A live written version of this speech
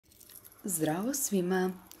Zdravo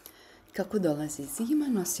svima! Kako dolazi zima,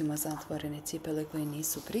 nosimo zatvorene cipele koje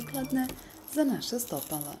nisu prikladne za naša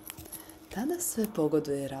stopala. Tada sve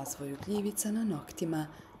pogoduje razvoju gljivica na noktima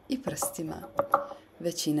i prstima.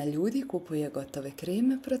 Većina ljudi kupuje gotove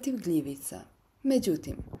kreme protiv gljivica.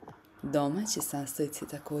 Međutim, domaći sastojci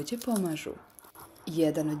također pomažu.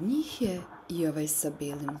 Jedan od njih je i ovaj sa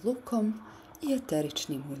belim lukom i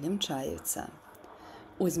eteričnim uljem čajevca.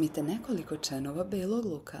 Uzmite nekoliko čenova belog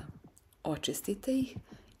luka, očistite ih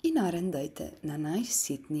i narendajte na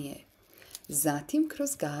najsitnije. Zatim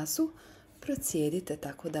kroz gazu procijedite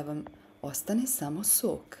tako da vam ostane samo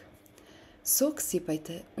sok. Sok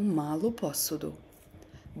sipajte u malu posudu.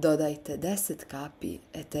 Dodajte 10 kapi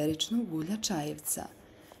eteričnog ulja čajevca.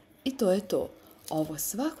 I to je to. Ovo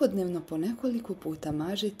svakodnevno po nekoliko puta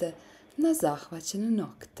mažite na zahvaćene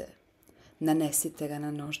nokte. Nanesite ga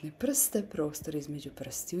na nožne prste, prostor između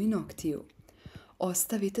prstiju i noktiju.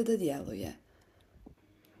 Ostavite da djeluje.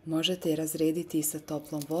 Možete je razrediti sa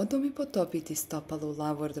toplom vodom i potopiti stopalo u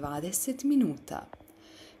lavor 20 minuta.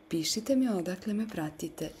 Pišite mi odakle me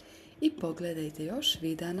pratite i pogledajte još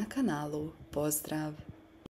videa na kanalu. Pozdrav!